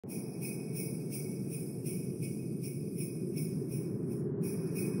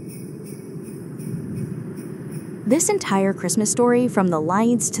This entire Christmas story, from the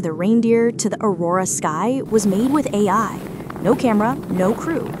lights to the reindeer to the Aurora sky, was made with AI. No camera, no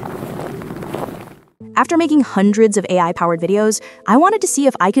crew. After making hundreds of AI-powered videos, I wanted to see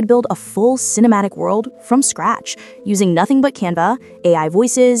if I could build a full cinematic world from scratch, using nothing but Canva, AI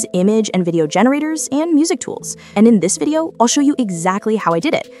voices, image and video generators, and music tools. And in this video, I'll show you exactly how I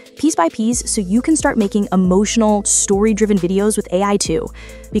did it, piece by piece, so you can start making emotional, story-driven videos with AI too.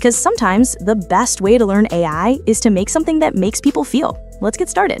 Because sometimes the best way to learn AI is to make something that makes people feel. Let's get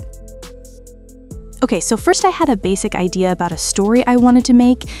started. Okay, so first I had a basic idea about a story I wanted to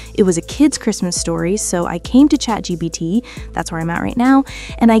make. It was a kid's Christmas story, so I came to ChatGPT, that's where I'm at right now,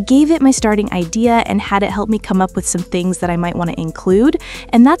 and I gave it my starting idea and had it help me come up with some things that I might want to include,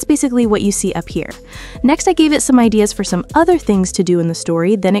 and that's basically what you see up here. Next, I gave it some ideas for some other things to do in the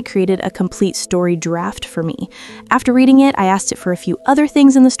story, then it created a complete story draft for me. After reading it, I asked it for a few other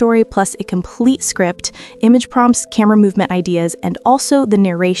things in the story, plus a complete script, image prompts, camera movement ideas, and also the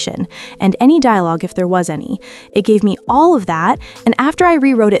narration, and any dialogue if there was any. It gave me all of that, and after I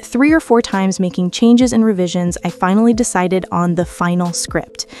rewrote it 3 or 4 times making changes and revisions, I finally decided on the final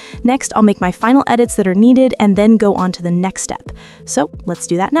script. Next, I'll make my final edits that are needed and then go on to the next step. So let's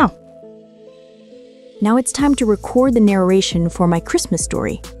do that now. Now it's time to record the narration for my Christmas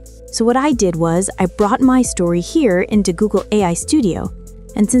story. So what I did was I brought my story here into Google AI Studio,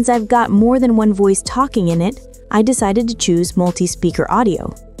 and since I've got more than one voice talking in it, I decided to choose multi-speaker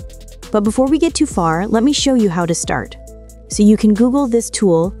audio. But before we get too far, let me show you how to start. So you can Google this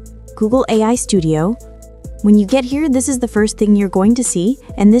tool, Google AI Studio. When you get here, this is the first thing you're going to see,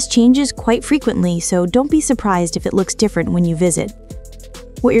 and this changes quite frequently, so don't be surprised if it looks different when you visit.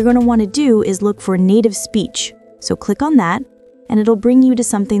 What you're going to want to do is look for native speech. So click on that, and it'll bring you to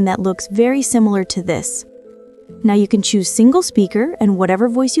something that looks very similar to this. Now you can choose single speaker and whatever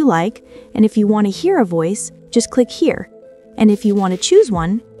voice you like, and if you want to hear a voice, just click here. And if you want to choose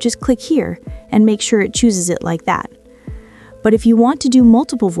one, just click here and make sure it chooses it like that. But if you want to do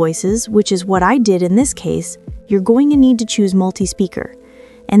multiple voices, which is what I did in this case, you're going to need to choose multi-speaker.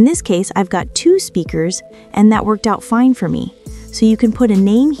 In this case, I've got 2 speakers, and that worked out fine for me. So you can put a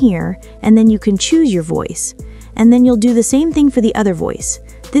name here, and then you can choose your voice. And then you'll do the same thing for the other voice.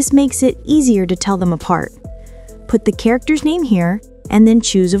 This makes it easier to tell them apart. Put the character's name here, and then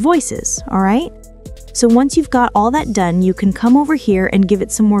choose a voices, all right? So once you've got all that done, you can come over here and give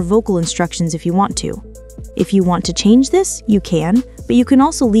it some more vocal instructions if you want to. If you want to change this, you can, but you can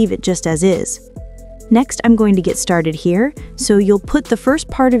also leave it just as is. Next, I'm going to get started here, so you'll put the first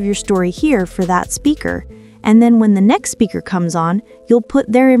part of your story here for that speaker, and then when the next speaker comes on, you'll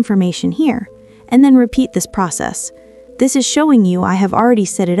put their information here, and then repeat this process. This is showing you I have already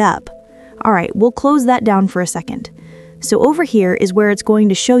set it up. All right, we'll close that down for a second. So over here is where it's going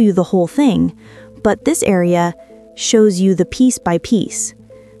to show you the whole thing, but this area shows you the piece by piece.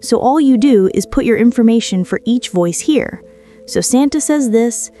 So all you do is put your information for each voice here. So Santa says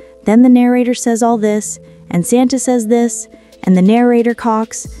this, then the narrator says all this, and Santa says this, and the narrator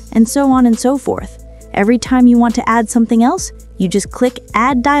talks, and so on and so forth. Every time you want to add something else, you just click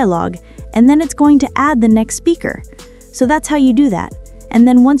Add Dialogue, and then it's going to add the next speaker. So that's how you do that. And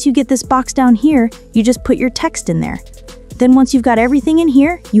then once you get this box down here, you just put your text in there. Then once you've got everything in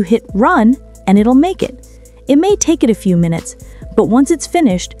here, you hit Run, and it'll make it. It may take it a few minutes, but once it's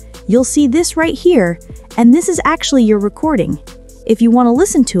finished, you'll see this right here, and this is actually your recording. If you want to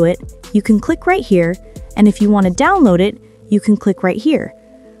listen to it, you can click right here, and if you want to download it, you can click right here.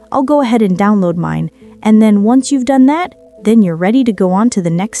 I'll go ahead and download mine, and then once you've done that, then you're ready to go on to the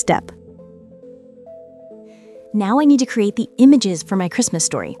next step. Now I need to create the images for my Christmas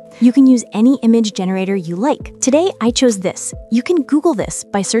story. You can use any image generator you like. Today, I chose this. You can Google this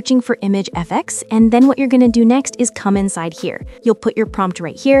by searching for image FX, and then what you're gonna do next is come inside here. You'll put your prompt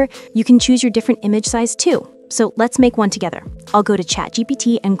right here. You can choose your different image size too. So let's make one together. I'll go to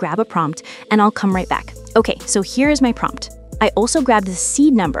ChatGPT and grab a prompt, and I'll come right back. Okay, so here is my prompt. I also grabbed the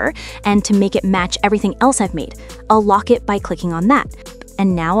seed number, and to make it match everything else I've made, I'll lock it by clicking on that.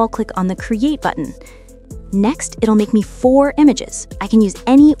 And now I'll click on the Create button. Next, it'll make me 4 images. I can use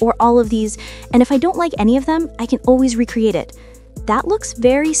any or all of these, and if I don't like any of them, I can always recreate it. That looks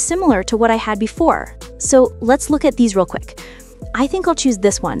very similar to what I had before. So let's look at these real quick. I think I'll choose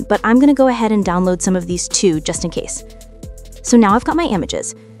this one, but I'm gonna go ahead and download some of these too, just in case. So now I've got my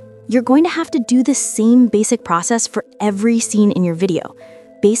images. You're going to have to do the same basic process for every scene in your video.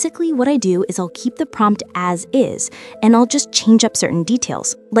 Basically, what I do is I'll keep the prompt as is, and I'll just change up certain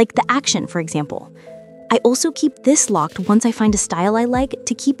details, like the action, for example. I also keep this locked once I find a style I like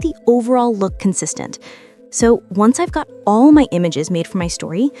to keep the overall look consistent. So once I've got all my images made for my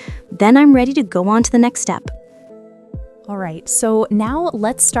story, then I'm ready to go on to the next step. All right, so now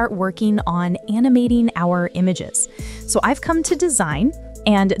let's start working on animating our images. So I've come to Dzine,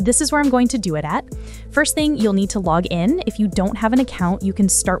 and this is where I'm going to do it at. First thing, you'll need to log in. If you don't have an account, you can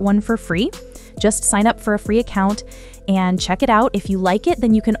start one for free. Just sign up for a free account and check it out. If you like it,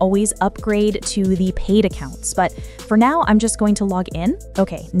 then you can always upgrade to the paid accounts. But for now, I'm just going to log in.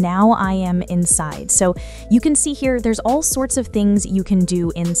 Okay, now I am inside. So you can see here, there's all sorts of things you can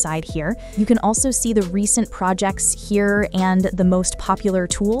do inside here. You can also see the recent projects here, and the most popular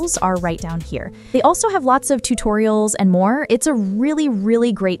tools are right down here. They also have lots of tutorials and more. It's a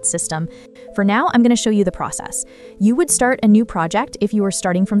really great system. For now, I'm going to show you the process. You would start a new project if you were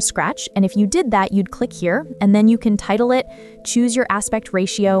starting from scratch, and if you did that, you'd click here, and then you can title it, choose your aspect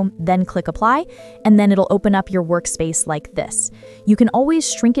ratio, then click apply, and then it'll open up your workspace like this. You can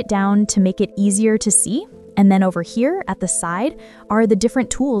always shrink it down to make it easier to see, and then over here at the side are the different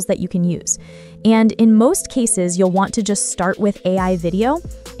tools that you can use. And in most cases, you'll want to just start with AI video,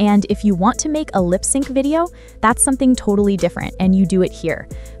 and if you want to make a lip sync video, that's something totally different, and you do it here.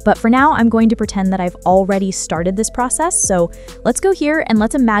 But for now, I'm going to pretend that I've already started this process, so let's go here and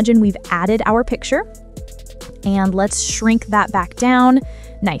let's imagine we've added our picture, and let's shrink that back down.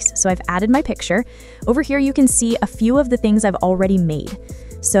 Nice, so I've added my picture. Over here, you can see a few of the things I've already made.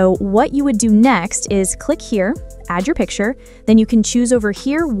 So what you would do next is click here, add your picture, then you can choose over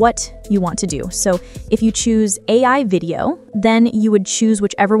here what you want to do. So if you choose AI video, then you would choose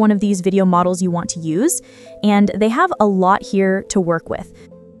whichever one of these video models you want to use, and they have a lot here to work with.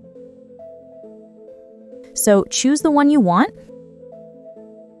 So choose the one you want,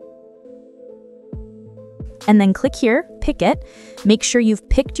 and then click here, pick it, make sure you've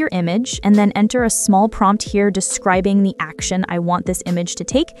picked your image, and then enter a small prompt here describing the action I want this image to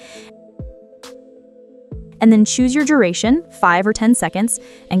take. And then choose your duration, 5 or 10 seconds,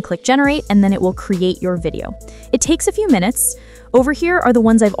 and click generate, and then it will create your video. It takes a few minutes. Over here are the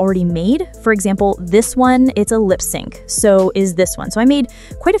ones I've already made. For example, this one, it's a lip sync. So is this one. So I made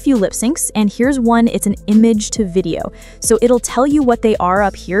quite a few lip syncs, and here's one, it's an image to video. So it'll tell you what they are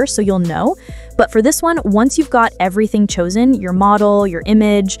up here so you'll know. But for this one, once you've got everything chosen, your model, your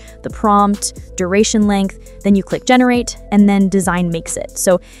image, the prompt, duration length, then you click generate, and then Dzine makes it.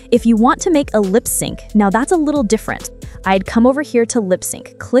 So if you want to make a lip sync, now that's a little different. I'd come over here to lip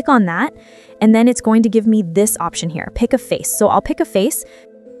sync, click on that, and then it's going to give me this option here, pick a face. So I'll pick a face,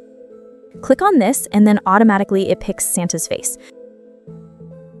 click on this, and then automatically it picks Santa's face.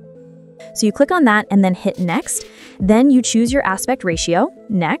 So you click on that and then hit next, then you choose your aspect ratio,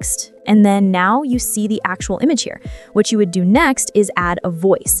 next, and then now you see the actual image here. What you would do next is add a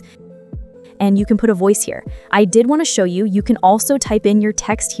voice. And you can put a voice here. I did want to show you, you can also type in your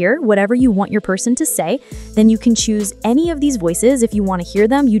text here, whatever you want your person to say. Then you can choose any of these voices. If you want to hear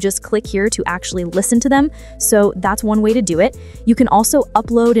them, you just click here to actually listen to them. So that's one way to do it. You can also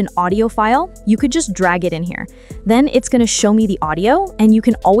upload an audio file. You could just drag it in here. Then it's going to show me the audio, and you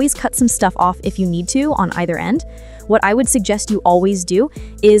can always cut some stuff off if you need to on either end. What I would suggest you always do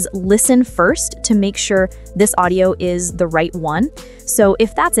is listen first to make sure this audio is the right one. So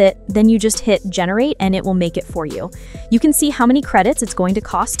if that's it, then you just hit generate and it will make it for you. You can see how many credits it's going to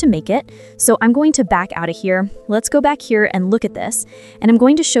cost to make it. So I'm going to back out of here. Let's go back here and look at this. And I'm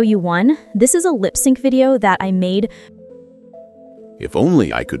going to show you one. This is a lip sync video that I made. If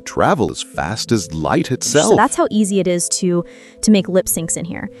only I could travel as fast as light itself. So that's how easy it is to make lip syncs in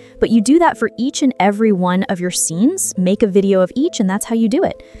here. But you do that for each and every one of your scenes, make a video of each, and that's how you do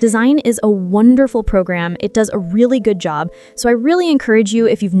it. Dzine is a wonderful program. It does a really good job. So I really encourage you,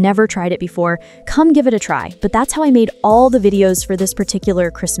 if you've never tried it before, come give it a try. But that's how I made all the videos for this particular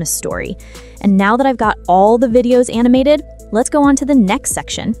Christmas story. And now that I've got all the videos animated, let's go on to the next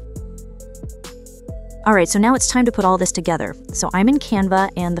section. All right, so now it's time to put all this together. So I'm in Canva,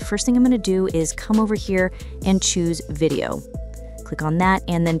 and the first thing I'm gonna do is come over here and choose video. Click on that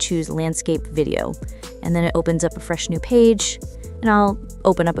and then choose landscape video. And then it opens up a fresh new page, and I'll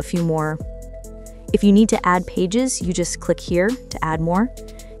open up a few more. If you need to add pages, you just click here to add more.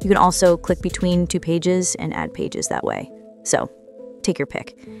 You can also click between two pages and add pages that way. So take your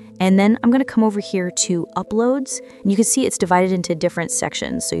pick. And then I'm gonna come over here to uploads, and you can see it's divided into different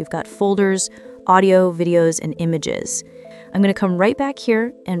sections. So you've got folders, audio, videos, and images. I'm gonna come right back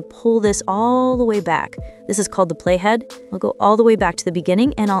here and pull this all the way back. This is called the playhead. I'll go all the way back to the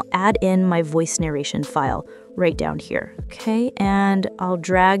beginning, and I'll add in my voice narration file right down here. Okay, and I'll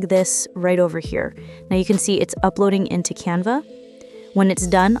drag this right over here. Now you can see it's uploading into Canva. When it's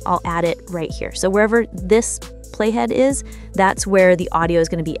done, I'll add it right here. So wherever this playhead is, that's where the audio is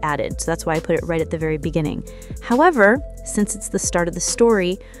going to be added. So that's why I put it right at the very beginning. However, since it's the start of the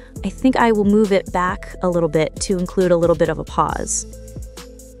story, I think I will move it back a little bit to include a little bit of a pause.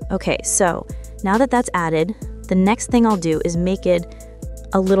 Okay, so now that that's added, the next thing I'll do is make it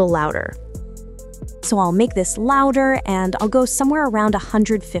a little louder. So I'll make this louder and I'll go somewhere around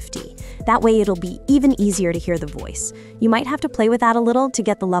 150. That way it'll be even easier to hear the voice. You might have to play with that a little to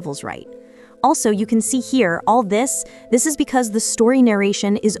get the levels right. Also, you can see here, all this is because the story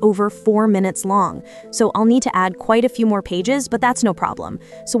narration is over 4 minutes long. So I'll need to add quite a few more pages, but that's no problem.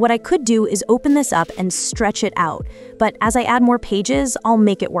 So what I could do is open this up and stretch it out. But as I add more pages, I'll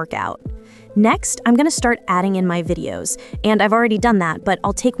make it work out. Next, I'm going to start adding in my videos, and I've already done that, but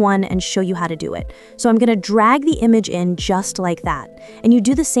I'll take one and show you how to do it. So I'm going to drag the image in just like that, and you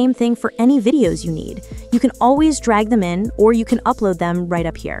do the same thing for any videos you need. You can always drag them in, or you can upload them right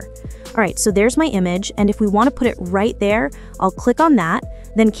up here. All right, so there's my image, and if we want to put it right there, I'll click on that,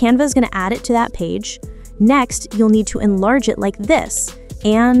 then Canva is going to add it to that page. Next, you'll need to enlarge it like this,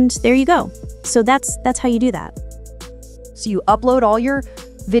 and there you go. So that's how you do that. So you upload all your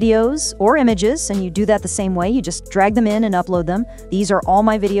videos or images, and you do that the same way. You just drag them in and upload them. These are all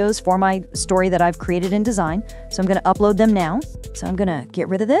my videos for my story that I've created in Dzine. So I'm going to upload them now. So I'm going to get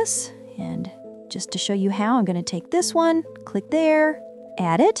rid of this, and just to show you how, I'm going to take this one, click there,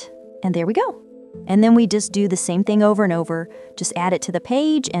 add it, and there we go. And then we just do the same thing over and over. Just add it to the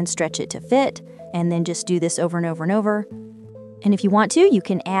page and stretch it to fit, and then just do this over and over and over. And if you want to, you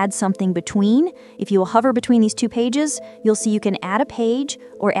can add something between. If you will hover between these two pages, you'll see you can add a page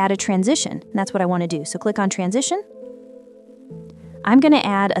or add a transition. And that's what I want to do. So click on transition. I'm going to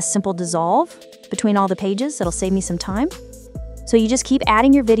add a simple dissolve between all the pages. It'll save me some time. So you just keep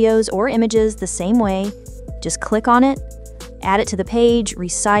adding your videos or images the same way. Just click on it, add it to the page,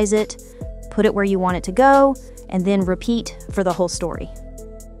 resize it, put it where you want it to go, and then repeat for the whole story.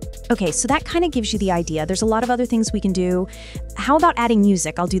 Okay, so that kind of gives you the idea. There's a lot of other things we can do. How about adding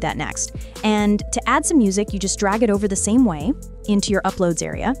music? I'll do that next. And to add some music, you just drag it over the same way into your uploads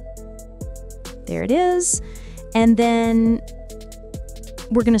area. There it is. And then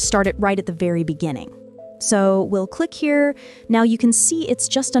we're going to start it right at the very beginning. So we'll click here. Now you can see it's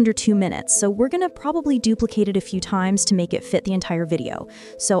just under 2 minutes. So we're going to probably duplicate it a few times to make it fit the entire video.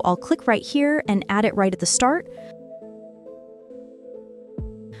 So I'll click right here and add it right at the start.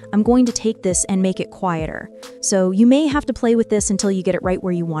 I'm going to take this and make it quieter. So you may have to play with this until you get it right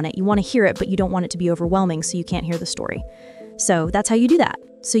where you want it. You want to hear it, but you don't want it to be overwhelming so you can't hear the story. So that's how you do that.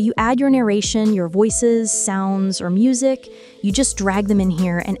 So you add your narration, your voices, sounds, or music. You just drag them in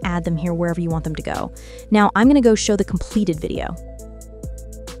here and add them here wherever you want them to go. Now I'm going to go show the completed video.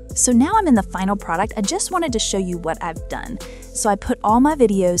 So now I'm in the final product. I just wanted to show you what I've done. So I put all my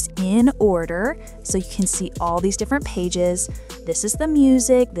videos in order so you can see all these different pages. This is the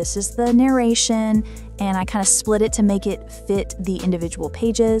music, this is the narration, and I kind of split it to make it fit the individual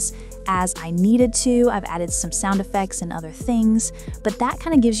pages as I needed to. I've added some sound effects and other things, but that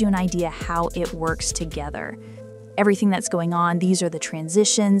kind of gives you an idea how it works together. Everything that's going on, these are the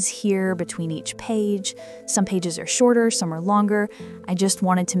transitions here between each page. Some pages are shorter, some are longer. I just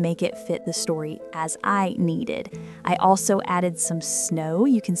wanted to make it fit the story as I needed. I also added some snow.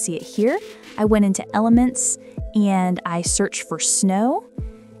 You can see it here. I went into elements and I searched for snow.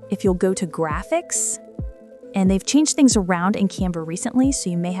 If you'll go to graphics, and they've changed things around in Canva recently, so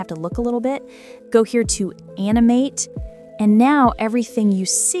you may have to look a little bit. Go here to animate, and now everything you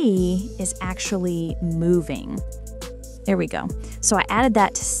see is actually moving. There we go. So I added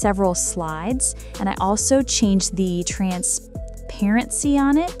that to several slides, and I also changed the transparency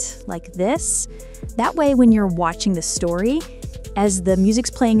on it like this. That way, when you're watching the story, as the music's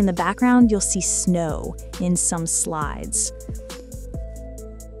playing in the background, you'll see snow in some slides.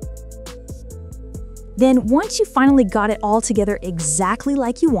 Then once you finally got it all together exactly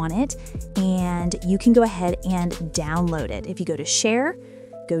like you want it, and you can go ahead and download it. If you go to share,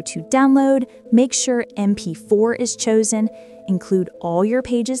 go to download, make sure MP4 is chosen, include all your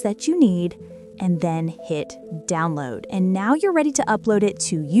pages that you need, and then hit download. And now you're ready to upload it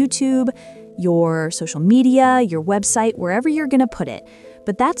to YouTube, your social media, your website, wherever you're gonna put it.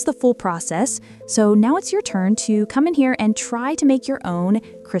 But that's the full process. So now it's your turn to come in here and try to make your own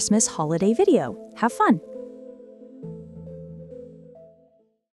Christmas holiday video. Have fun.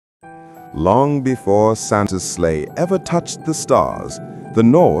 Long before Santa's sleigh ever touched the stars, the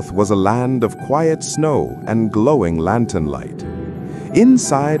North was a land of quiet snow and glowing lantern light.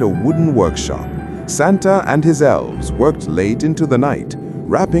 Inside a wooden workshop, Santa and his elves worked late into the night,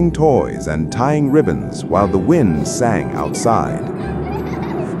 wrapping toys and tying ribbons while the wind sang outside.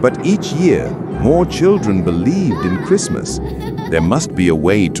 But each year, more children believed in Christmas. There must be a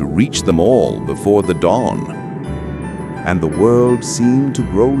way to reach them all before the dawn. And the world seemed to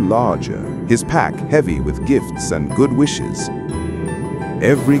grow larger, his pack heavy with gifts and good wishes.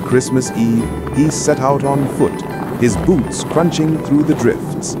 Every Christmas Eve, he set out on foot, his boots crunching through the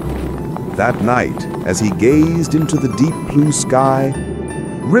drifts. That night, as he gazed into the deep blue sky,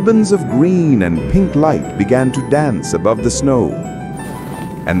 ribbons of green and pink light began to dance above the snow.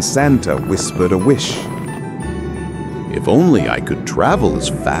 And Santa whispered a wish. If only I could travel as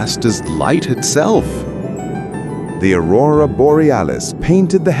fast as light itself. The Aurora Borealis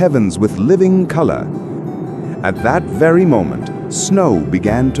painted the heavens with living color. At that very moment, snow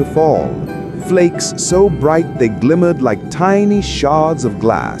began to fall. Flakes so bright they glimmered like tiny shards of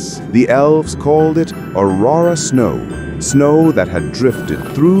glass. The elves called it Aurora Snow, snow that had drifted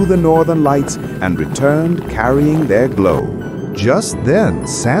through the northern lights and returned carrying their glow. Just then,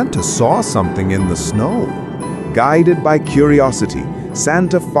 Santa saw something in the snow. Guided by curiosity,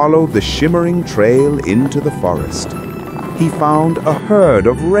 Santa followed the shimmering trail into the forest. He found a herd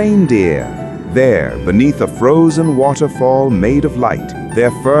of reindeer. There, beneath a frozen waterfall made of light,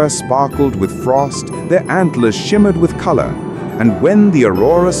 their fur sparkled with frost, their antlers shimmered with color. And when the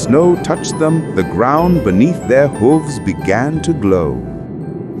Aurora Snow touched them, the ground beneath their hooves began to glow.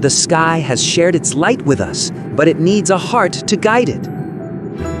 The sky has shared its light with us, but it needs a heart to guide it.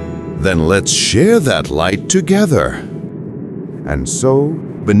 Then let's share that light together. And so,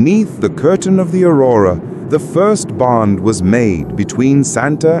 beneath the curtain of the Aurora, the first bond was made between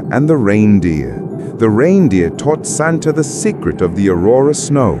Santa and the reindeer. The reindeer taught Santa the secret of the Aurora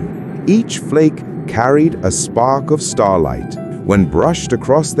Snow. Each flake carried a spark of starlight. When brushed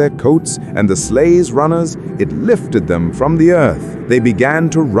across their coats and the sleigh's runners, it lifted them from the earth. They began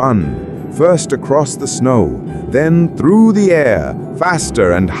to run, first across the snow, then through the air,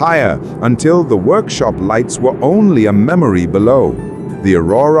 faster and higher, until the workshop lights were only a memory below. The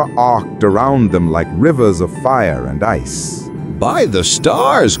aurora arced around them like rivers of fire and ice. By the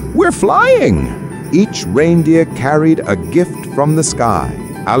stars, we're flying! Each reindeer carried a gift from the sky.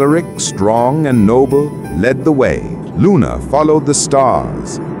 Alaric, strong and noble, led the way. Luna followed the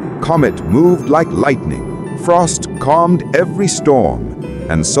stars. Comet moved like lightning. Frost calmed every storm.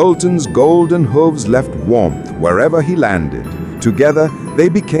 And Sultan's golden hooves left warmth wherever he landed. Together, they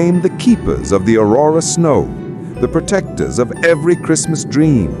became the keepers of the Aurora Snow, the protectors of every Christmas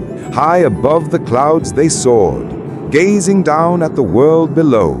dream. High above the clouds they soared, gazing down at the world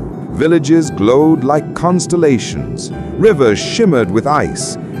below. Villages glowed like constellations, rivers shimmered with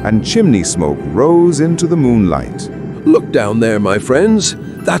ice, and chimney smoke rose into the moonlight. Look down there, my friends.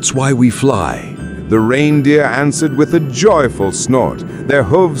 That's why we fly. The reindeer answered with a joyful snort, their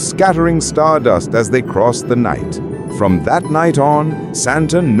hooves scattering stardust as they crossed the night. From that night on,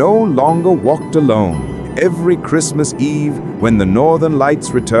 Santa no longer walked alone. Every Christmas Eve, when the northern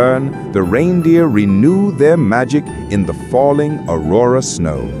lights return, the reindeer renew their magic in the falling Aurora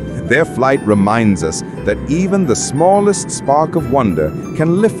Snow. Their flight reminds us that even the smallest spark of wonder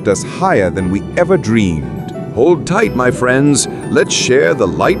can lift us higher than we ever dreamed. Hold tight, my friends. Let's share the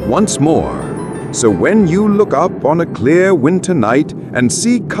light once more. So when you look up on a clear winter night and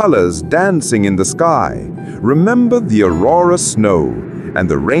see colors dancing in the sky, remember the Aurora Snow and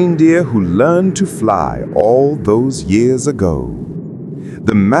the reindeer who learned to fly all those years ago.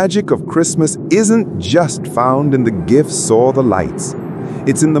 The magic of Christmas isn't just found in the gifts or the lights.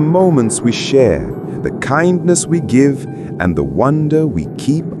 It's in the moments we share, the kindness we give, and the wonder we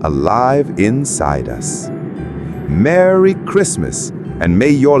keep alive inside us. Merry Christmas, and may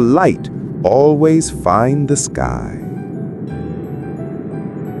your light always find the sky.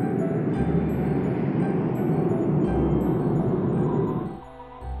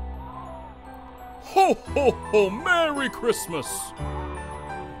 Ho, ho, ho! Merry Christmas!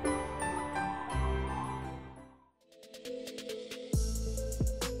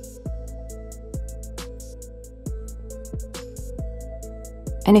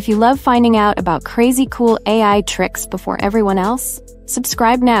 And if you love finding out about crazy cool AI tricks before everyone else,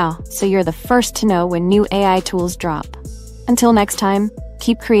 subscribe now so you're the first to know when new AI tools drop. Until next time,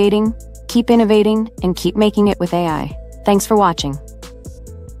 keep creating, keep innovating, and keep making it with AI. Thanks for watching.